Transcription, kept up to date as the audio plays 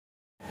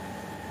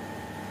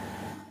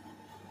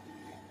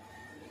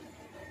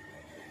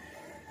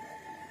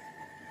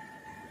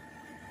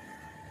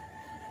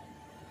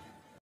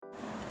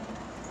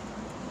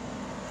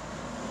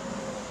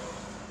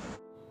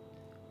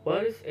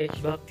What is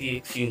HVAC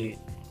DX unit?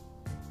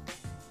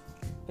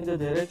 In the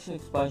direction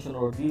expansion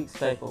or DX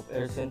type of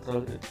air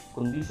central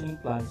conditioning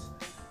plants,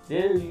 the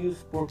air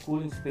used for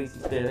cooling space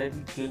is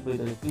directly chilled by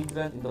the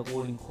refrigerant in the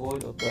cooling coil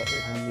of the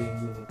air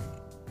handling unit.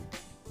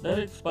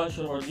 Direct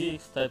expansion or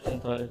DX type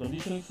central air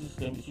conditioning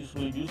system is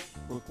usually used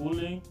for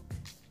cooling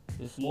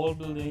the small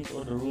buildings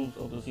or the rooms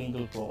of the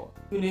single floor.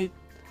 Unit,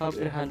 hub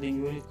air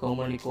handling unit,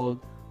 commonly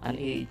called an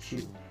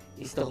AHU,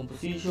 is the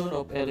composition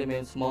of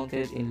elements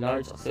mounted in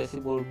large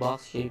accessible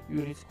box-shaped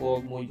units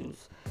called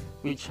modules,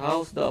 which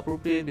house the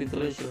appropriate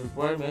ventilation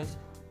requirements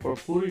for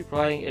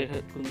purifying air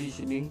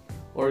conditioning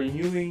or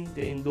renewing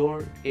the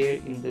indoor air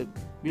in the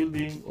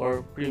building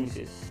or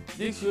premises.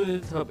 These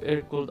units have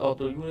air-cooled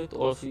outer unit,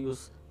 also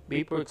use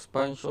vapor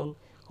expansion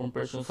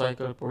compression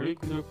cycle for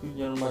liquid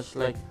refrigerant, much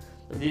like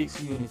the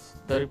DX units.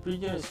 The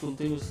refrigerant is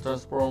continuously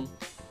transformed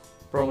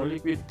from a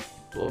liquid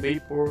to a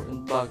vapor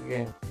and back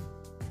again.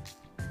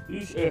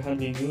 This air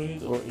handling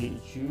unit or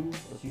AHU,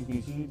 as you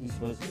can see, this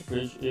was the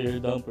fresh air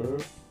damper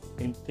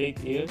intake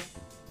air,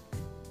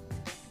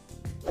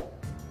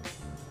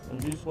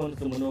 and this one is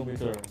the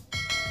manometer.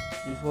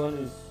 This one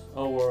is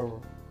our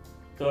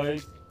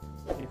guide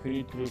if we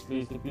need to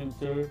replace the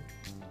filter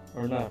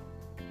or not.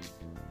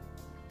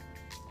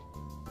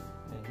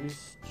 And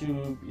this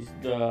tube is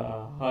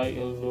the high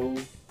and low,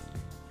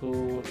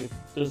 so if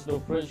there's no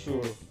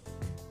pressure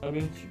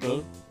having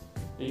belt,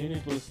 the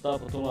unit will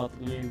stop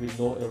automatically with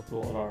no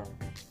airflow alarm.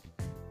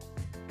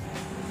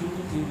 As you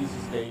can see, this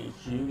is the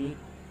AH unit,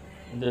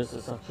 and there's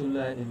a suction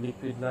line and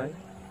liquid line.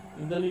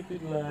 In the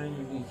liquid line,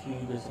 you can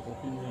see there's a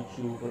capillary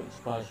tube or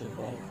expansion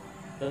valve.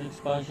 That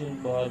expansion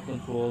valve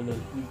controls the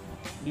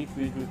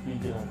liquid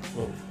refrigerant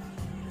flow.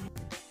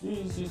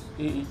 This is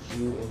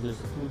AHU, and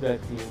there's a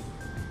two-duct here.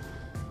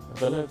 On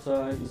the left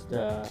side is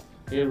the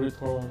air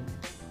return,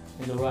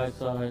 and the right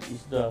side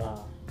is the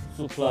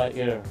supply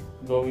air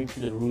going to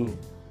the room.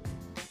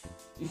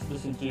 This is the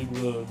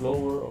centrifugal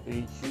blower of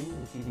AHU.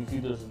 As you can see,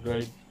 there's a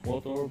drive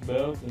motor,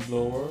 belt, and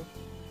blower.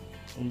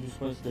 And this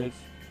one is the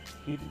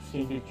heat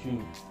exchanger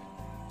tube.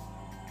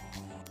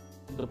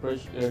 The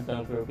fresh air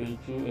damper of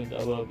AHU, and the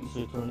above is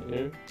return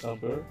air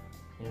damper.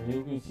 And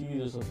you can see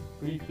there's a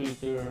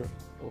pre-filter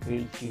of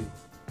AHU.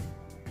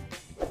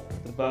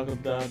 At the back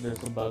of that,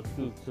 there's a back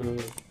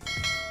filter.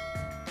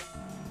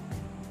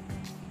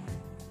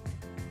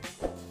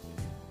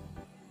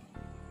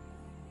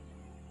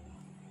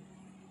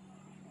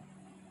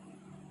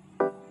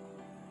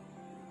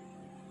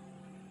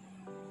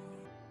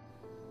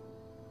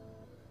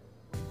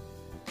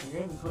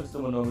 Again, this one is the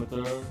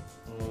manometer,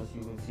 and as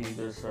you can see,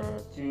 there's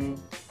a tube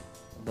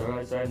on the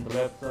right side and the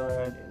left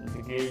side, and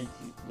the gauge,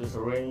 there's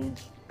a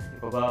range.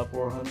 If above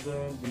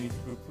 400, we need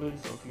to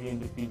replace or clean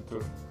the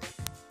filter.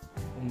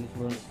 And this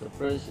one is the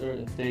fresh air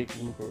intake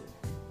looper.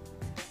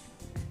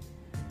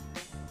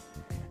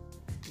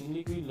 In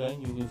liquid line,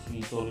 you can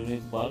see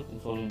solenoid bulb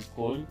and solenoid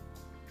coil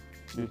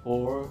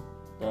before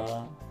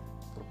the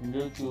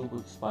capillary tube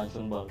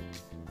expansion valve.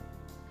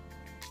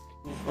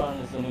 This one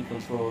is the main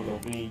control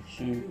of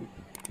AHU,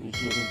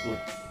 which you can put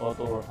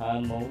auto or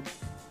hand mode.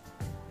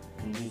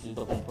 And this is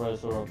the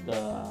compressor of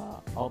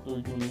the outer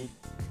unit.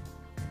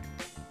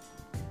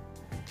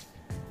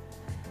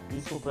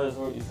 This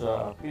compressor is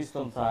a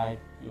piston type.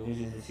 You can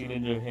see the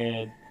cylinder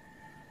head,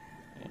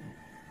 and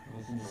you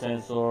can see the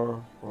sensor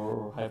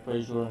for high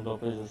pressure and low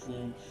pressure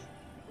switch.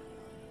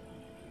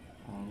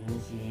 And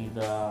you see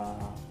the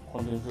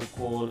condenser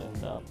coil,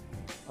 and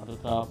at the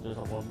top there's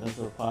a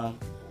condenser fan.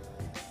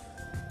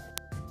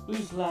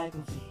 Please like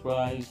and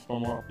subscribe for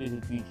more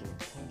updated videos.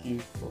 Thank you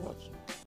for watching.